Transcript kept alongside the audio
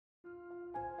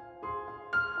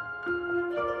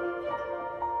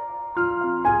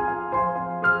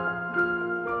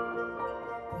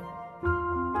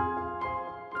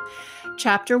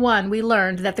chapter 1, we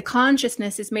learned that the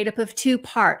consciousness is made up of two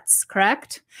parts,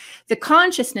 correct? The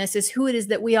consciousness is who it is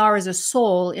that we are as a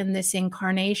soul in this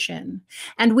incarnation,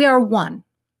 and we are one.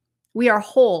 We are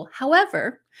whole.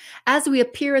 However, as we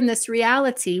appear in this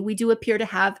reality, we do appear to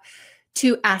have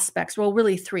two aspects, well,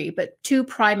 really three, but two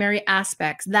primary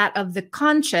aspects, that of the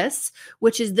conscious,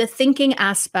 which is the thinking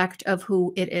aspect of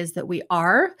who it is that we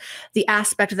are, the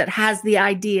aspect that has the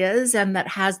ideas and that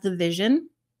has the vision,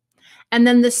 and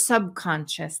then the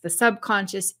subconscious. The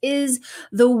subconscious is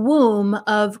the womb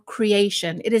of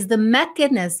creation. It is the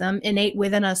mechanism innate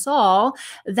within us all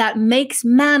that makes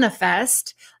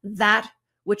manifest that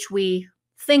which we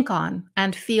think on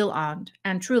and feel on,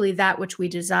 and truly that which we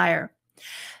desire.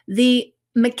 The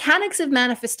mechanics of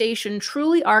manifestation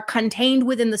truly are contained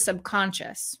within the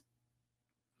subconscious.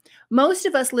 Most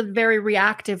of us live very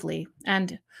reactively,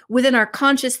 and within our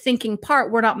conscious thinking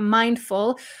part, we're not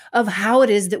mindful of how it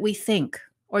is that we think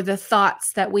or the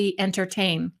thoughts that we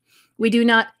entertain. We do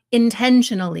not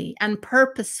intentionally and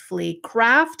purposefully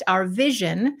craft our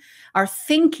vision, our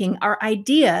thinking, our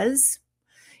ideas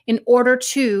in order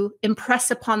to impress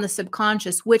upon the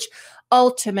subconscious, which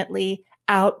ultimately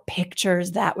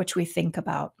outpictures that which we think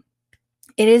about.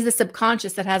 It is the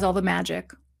subconscious that has all the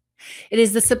magic. It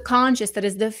is the subconscious that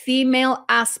is the female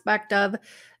aspect of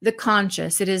the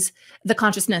conscious. It is the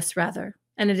consciousness, rather,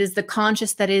 and it is the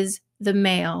conscious that is the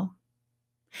male.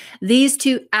 These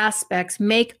two aspects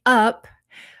make up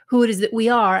who it is that we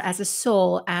are as a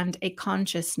soul and a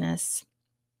consciousness.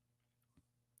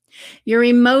 Your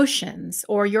emotions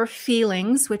or your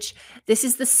feelings, which this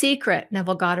is the secret,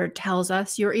 Neville Goddard tells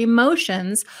us, your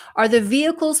emotions are the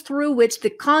vehicles through which the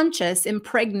conscious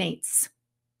impregnates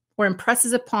or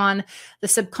impresses upon the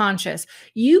subconscious.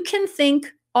 You can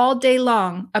think all day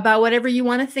long about whatever you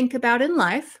want to think about in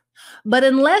life, but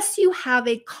unless you have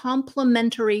a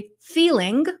complementary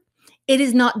feeling, it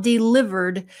is not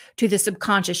delivered to the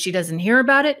subconscious. She doesn't hear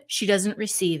about it. She doesn't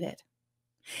receive it.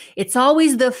 It's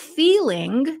always the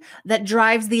feeling that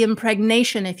drives the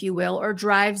impregnation, if you will, or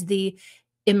drives the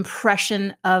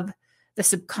impression of the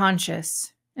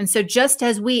subconscious. And so just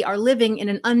as we are living in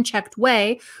an unchecked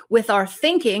way with our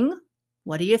thinking,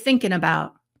 what are you thinking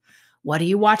about? What are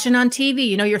you watching on TV?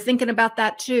 You know, you're thinking about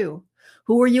that too.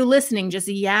 Who are you listening? Just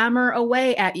yammer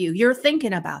away at you. You're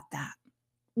thinking about that.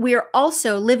 We are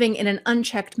also living in an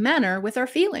unchecked manner with our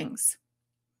feelings.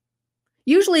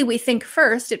 Usually we think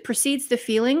first, it precedes the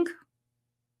feeling,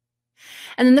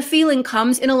 and then the feeling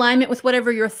comes in alignment with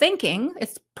whatever you're thinking.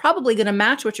 It's probably going to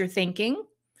match what you're thinking.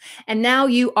 And now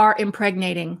you are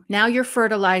impregnating. Now you're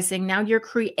fertilizing. Now you're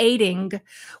creating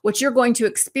what you're going to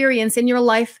experience in your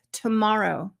life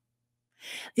tomorrow.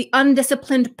 The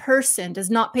undisciplined person does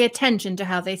not pay attention to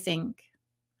how they think.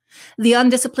 The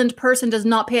undisciplined person does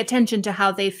not pay attention to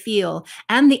how they feel.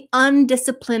 And the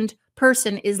undisciplined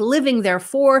person is living,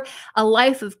 therefore, a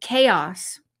life of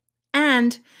chaos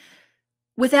and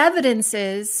with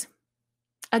evidences,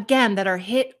 again, that are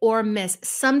hit or miss.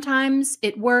 Sometimes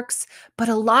it works, but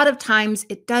a lot of times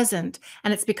it doesn't.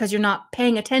 And it's because you're not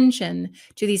paying attention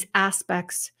to these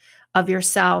aspects of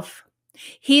yourself.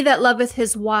 He that loveth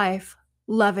his wife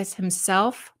loveth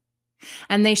himself,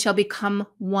 and they shall become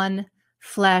one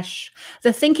flesh.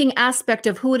 The thinking aspect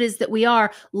of who it is that we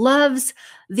are loves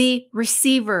the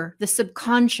receiver, the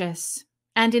subconscious.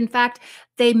 And in fact,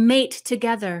 they mate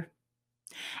together.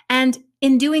 And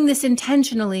in doing this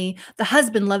intentionally, the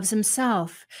husband loves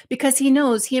himself because he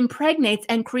knows he impregnates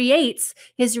and creates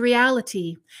his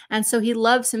reality. And so he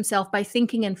loves himself by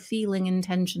thinking and feeling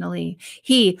intentionally.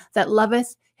 He that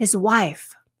loveth his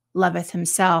wife loveth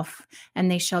himself, and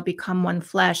they shall become one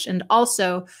flesh. And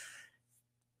also,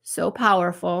 so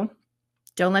powerful.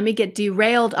 Don't let me get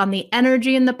derailed on the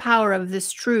energy and the power of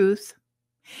this truth.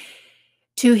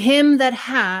 To him that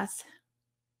hath,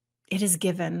 it is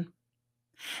given.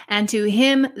 And to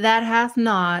him that hath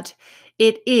not,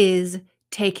 it is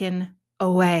taken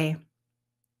away.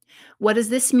 What does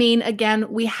this mean? Again,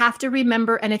 we have to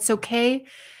remember, and it's okay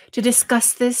to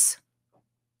discuss this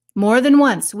more than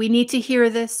once. We need to hear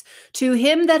this. To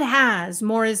him that has,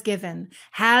 more is given.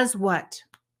 Has what?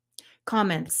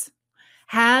 Comments.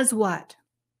 Has what?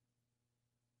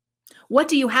 What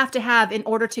do you have to have in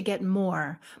order to get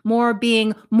more? More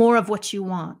being more of what you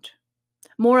want.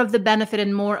 More of the benefit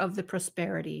and more of the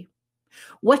prosperity.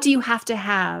 What do you have to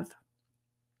have?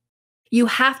 You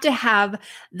have to have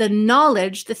the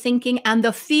knowledge, the thinking, and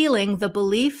the feeling, the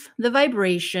belief, the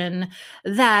vibration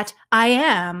that I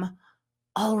am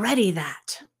already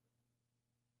that.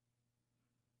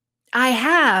 I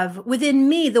have within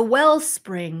me the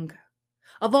wellspring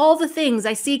Of all the things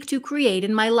I seek to create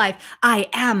in my life, I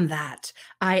am that.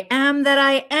 I am that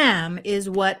I am is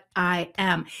what I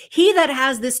am. He that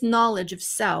has this knowledge of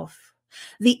self,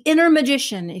 the inner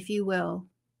magician, if you will,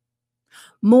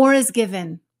 more is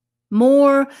given,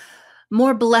 more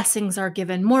blessings are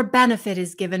given, more benefit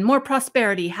is given, more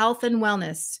prosperity, health, and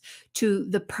wellness to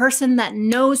the person that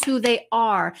knows who they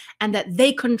are and that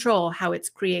they control how it's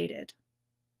created.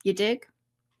 You dig?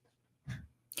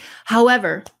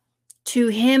 However, to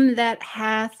him that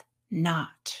hath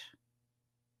not,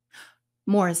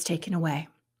 more is taken away.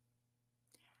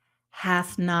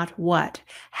 Hath not what?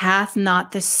 Hath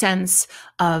not the sense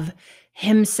of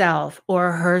himself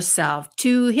or herself.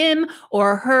 To him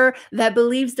or her that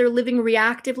believes they're living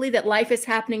reactively, that life is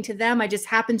happening to them. I just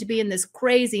happen to be in this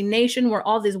crazy nation where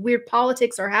all these weird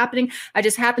politics are happening. I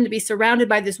just happen to be surrounded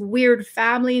by this weird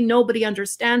family. Nobody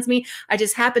understands me. I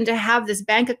just happen to have this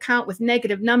bank account with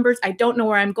negative numbers. I don't know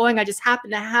where I'm going. I just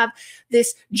happen to have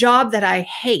this job that I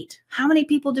hate. How many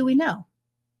people do we know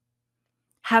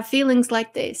have feelings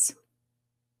like this?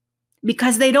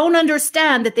 Because they don't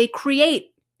understand that they create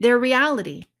their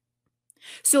reality.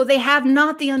 So they have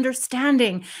not the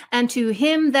understanding. And to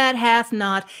him that hath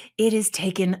not, it is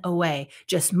taken away.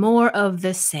 Just more of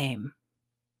the same.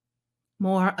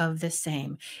 More of the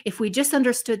same. If we just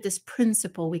understood this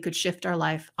principle, we could shift our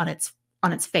life on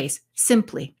its face,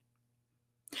 simply.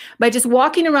 By just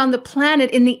walking around the planet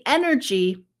in the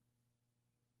energy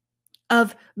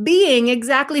of being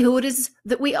exactly who it is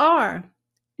that we are.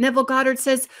 Neville Goddard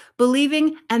says,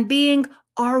 believing and being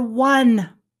are one.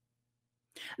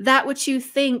 That which you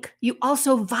think, you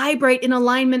also vibrate in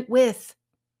alignment with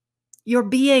your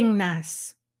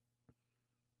beingness.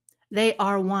 They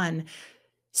are one.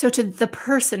 So to the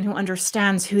person who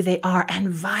understands who they are and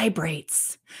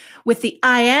vibrates with the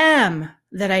I am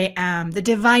that I am, the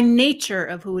divine nature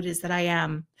of who it is that I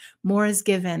am, more is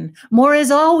given. More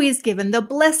is always given. The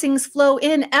blessings flow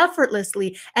in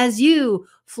effortlessly as you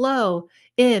flow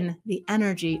in the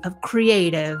energy of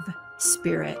creative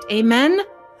spirit. Amen?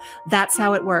 That's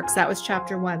how it works. That was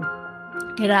chapter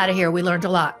 1. Get out of here. We learned a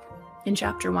lot in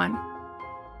chapter 1.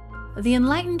 The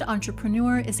Enlightened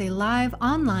Entrepreneur is a live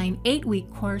online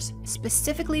 8-week course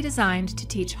specifically designed to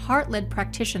teach heart-led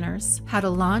practitioners how to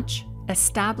launch,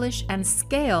 establish, and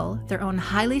scale their own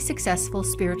highly successful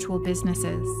spiritual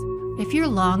businesses. If you're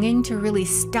longing to really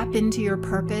step into your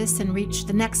purpose and reach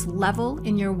the next level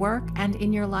in your work and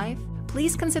in your life,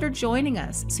 please consider joining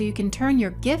us so you can turn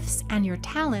your gifts and your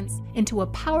talents into a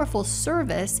powerful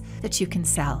service that you can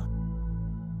sell.